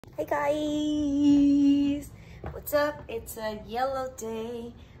Hey guys, what's up? It's a yellow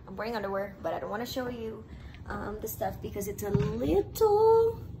day. I'm wearing underwear, but I don't want to show you the stuff because it's a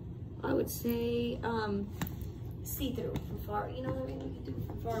little, I would say, see-through from far. You know what I mean? We can do it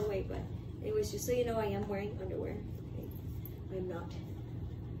from far away, but anyways, just so you know, I am wearing underwear. Okay, I'm not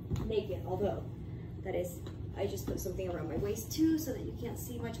naked, although that is, I just put something around my waist too, so that you can't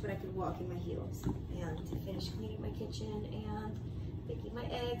see much, but I can walk in my heels. And to finish cleaning my kitchen and making my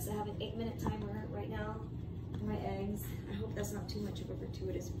eggs. I have an 8-minute timer right now for my eggs. I hope that's not too much of a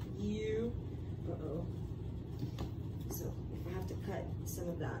gratuitous for you. Uh-oh. So if I have to cut some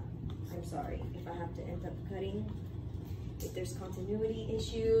of that, I'm sorry. If I have to end up cutting, if there's continuity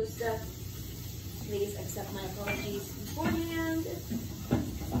issues, please accept my apologies beforehand.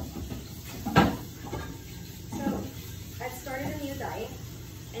 So I've started a new diet,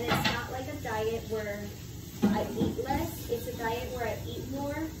 and it's not like a diet where I eat less. It's a diet where I eat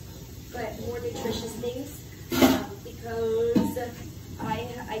more, but more nutritious things, because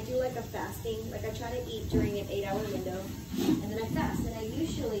I do like a fasting. Like I try to eat during an 8-hour window, and then I fast. And I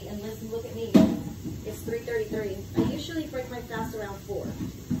usually, and listen, look at me, it's 3:33. I usually break my fast around 4,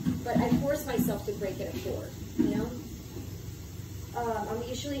 but I force myself to break it at 4. You know, I'm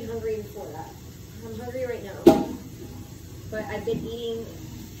usually hungry before that. I'm hungry right now, but I've been eating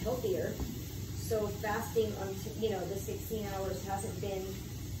healthier. So fasting on, you know, the 16 hours hasn't been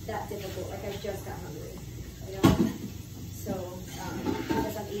that difficult. Like I just got hungry, you know. So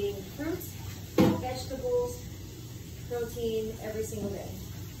because I'm eating fruits, vegetables, protein every single day.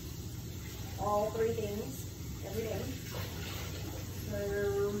 All 3 things every day.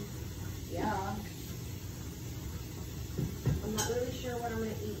 So yeah, I'm not really sure what I'm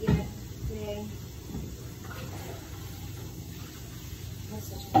gonna eat yet today. That's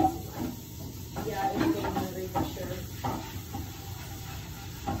such a messy life. Yeah, I'm getting hungry for sure.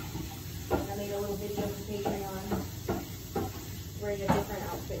 I made a little video for Patreon wearing a different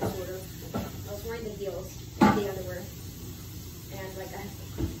outfit, sort of. I was wearing the heels, the underwear, and like a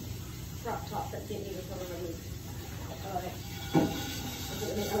crop top that didn't even cover my boobs. I love it.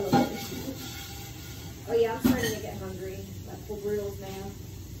 Oh yeah, I'm starting to get hungry. Like for reals, man.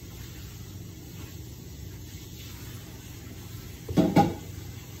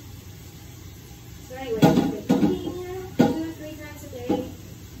 So anyway, I've been cooking 2 or 3 times a day.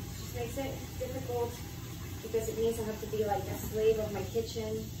 Just makes it difficult because it means I have to be like a slave of my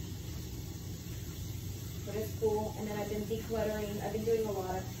kitchen. But it's cool. And then I've been decluttering. I've been doing a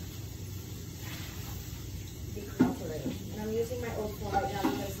lot of decluttering. And I'm using my old phone right now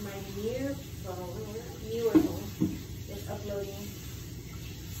because my newer phone is uploading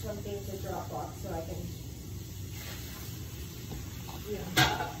something to Dropbox so I can, you know,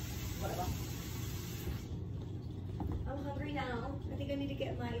 whatever. I'm hungry now. I think I need to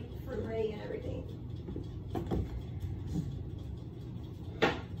get my fruit ready and everything.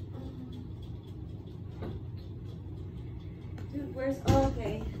 Dude, where's, oh,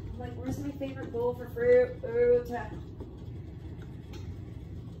 okay. I'm like, where's my favorite bowl for fruit?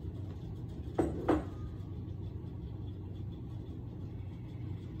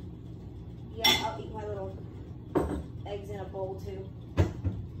 Yeah, I'll eat my little eggs in a bowl too.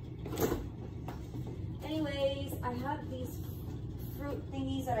 Anyways, I have these fruit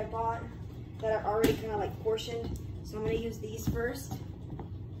thingies that I bought that are already kind of like portioned. So I'm going to use these first.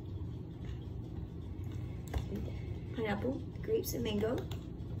 Pineapple, grapes, and mango.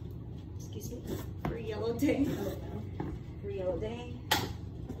 Excuse me. For a yellow day. For a yellow day.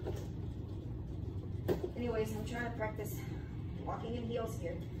 Anyways, I'm trying to practice walking in heels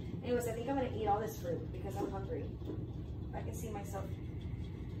here. Anyways, I think I'm going to eat all this fruit because I'm hungry. I can see myself.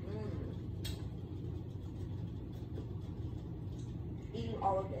 Eating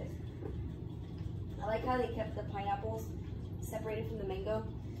all of this. I like how they kept the pineapples separated from the mango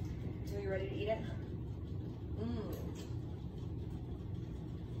until you're ready to eat it.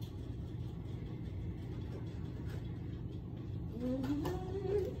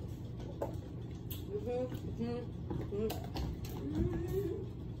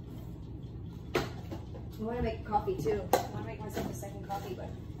 I want to make coffee too. I want to make myself a second coffee, but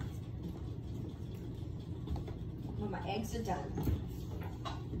when my eggs are done.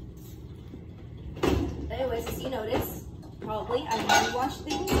 Anyways, as you notice, probably I hand wash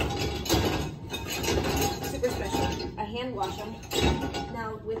things. Super special. I hand wash them.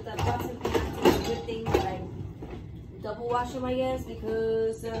 Now with the pots and pans, it's a good thing that I double wash them, I guess,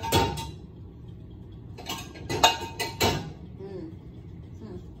 because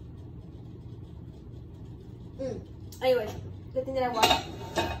Anyways, good thing that I wash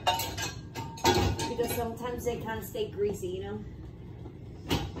because sometimes they kind of stay greasy, you know.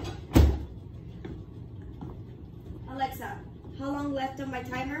 Alexa, how long left on my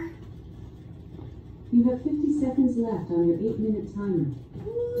timer? You have 50 seconds left on your 8-minute timer.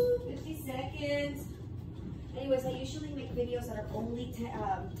 Ooh, 50 seconds. Anyways, I usually make videos that are only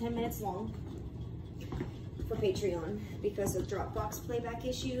 10 minutes long for Patreon because of Dropbox playback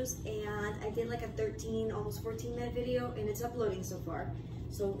issues. And I did like a 13, almost 14-minute video, and it's uploading so far.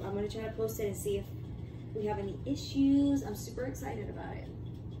 So I'm gonna try to post it and see if we have any issues. I'm super excited about it.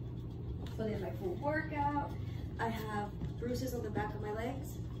 So then my full workout. I have bruises on the back of my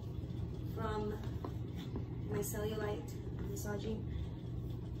legs from my cellulite massaging.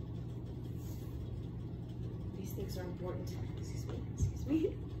 These things are important. Excuse me, excuse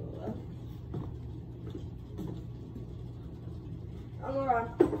me. Oh,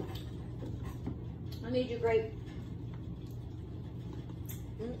 Laura, I need you, grape.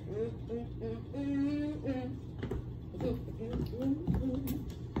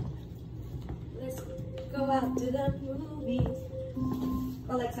 Let's go out to the movies.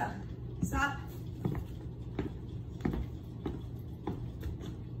 Alexa, stop.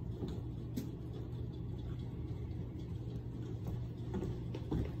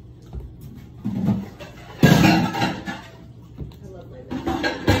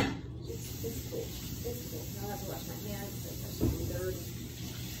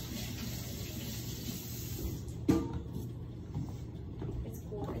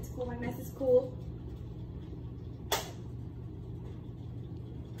 My mess is cool.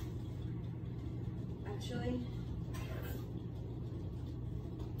 Actually,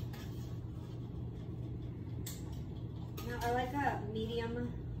 now I like a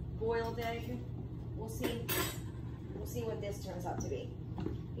medium boiled egg. We'll see. We'll see what this turns out to be.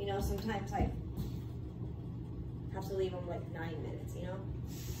 You know, sometimes I have to leave them like 9 minutes. You know,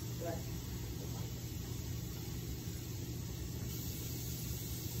 but.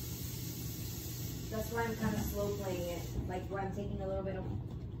 That's why I'm kind of slow playing it, like where I'm taking a little bit of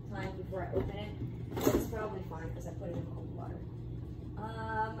time before I open it. But it's probably fine because I put it in cold water.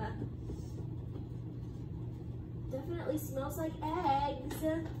 Definitely smells like eggs.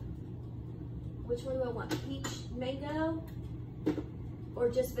 Which one do I want? Peach, mango, or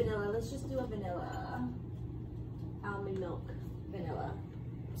just vanilla? Let's just do a vanilla. Almond milk, vanilla.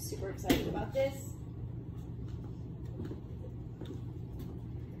 I'm super excited about this.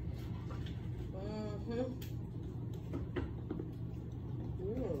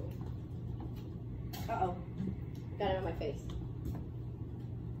 Uh-oh. Got it on my face.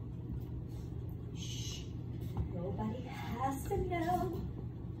 Shh. Nobody has to know.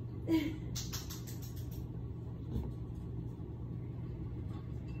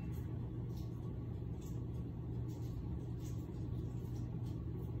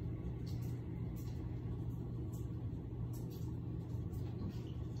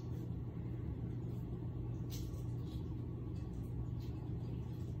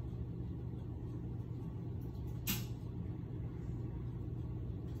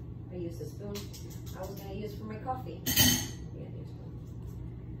 I use the spoon I was going to use for my coffee. Yeah, new spoon.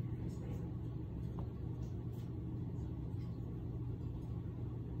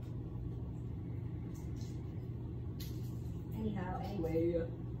 Anyhow, anyway.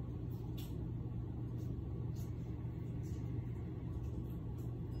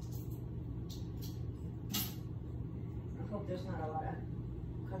 I hope there's not a lot of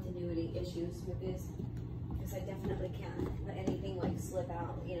continuity issues with this. I definitely can't let anything like slip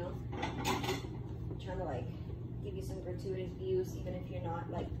out, you know. I'm trying to like give you some gratuitous views, even if you're not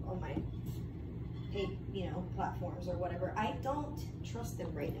like on my paid, you know, platforms or whatever. I don't trust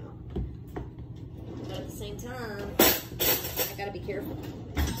them right now, but at the same time, I gotta be careful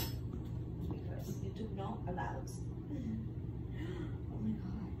because YouTube not allows. Oh my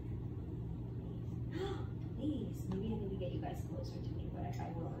god! Please, maybe I need to get you guys closer to me, but I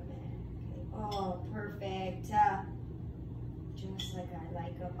will in a minute. Oh, perfect. Just like I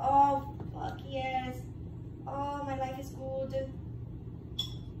like them. Oh, fuck yes. Oh, my life is good.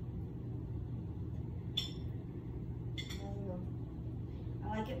 I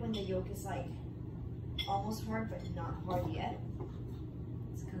like it when the yolk is like almost hard, but not hard yet.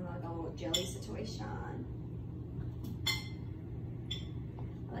 It's kind of like a little jelly situation.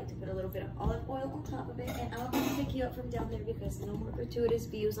 I like to put a little bit of olive oil on top of it, and I'll have to pick you up from down there because no more gratuitous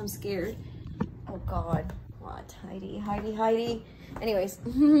views. I'm scared. Oh God, what? Heidi. Anyways, a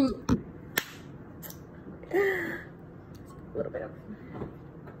little bit of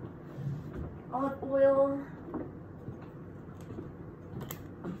olive oil.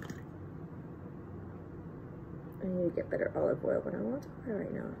 I need to get better olive oil, but I want to buy it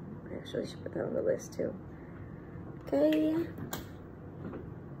right now. I actually should put that on the list too. Okay.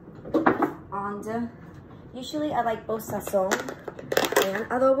 On the Usually I like both sazon and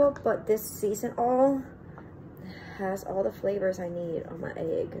adobo, but this season all has all the flavors I need on my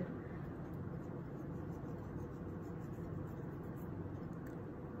egg.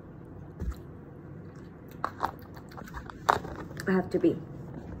 I have to be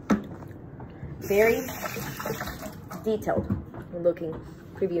very detailed looking,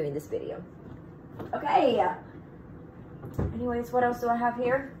 previewing this video. Okay. Anyways, what else do I have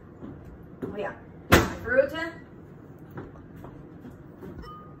here? Oh yeah, fruit.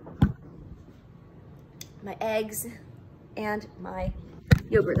 My eggs and my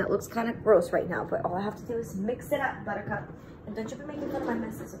yogurt. That looks kind of gross right now, but all I have to do is mix it up, Buttercup. And don't you be making fun of my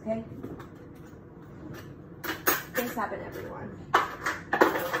messes, okay? Things happen, everyone.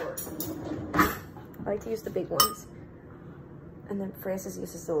 I like to use the big ones. And then Francis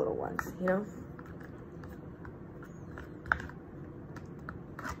uses the little ones, you know?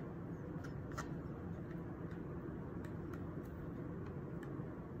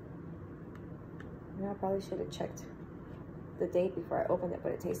 I probably should have checked the date before I opened it,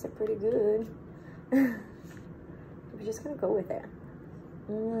 but it tasted pretty good. We're just gonna go with it.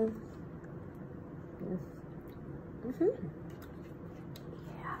 Yeah.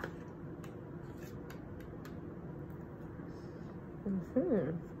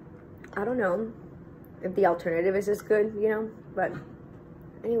 I don't know if the alternative is as good, you know, but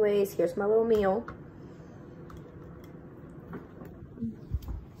anyways, here's my little meal.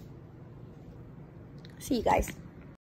 See you guys.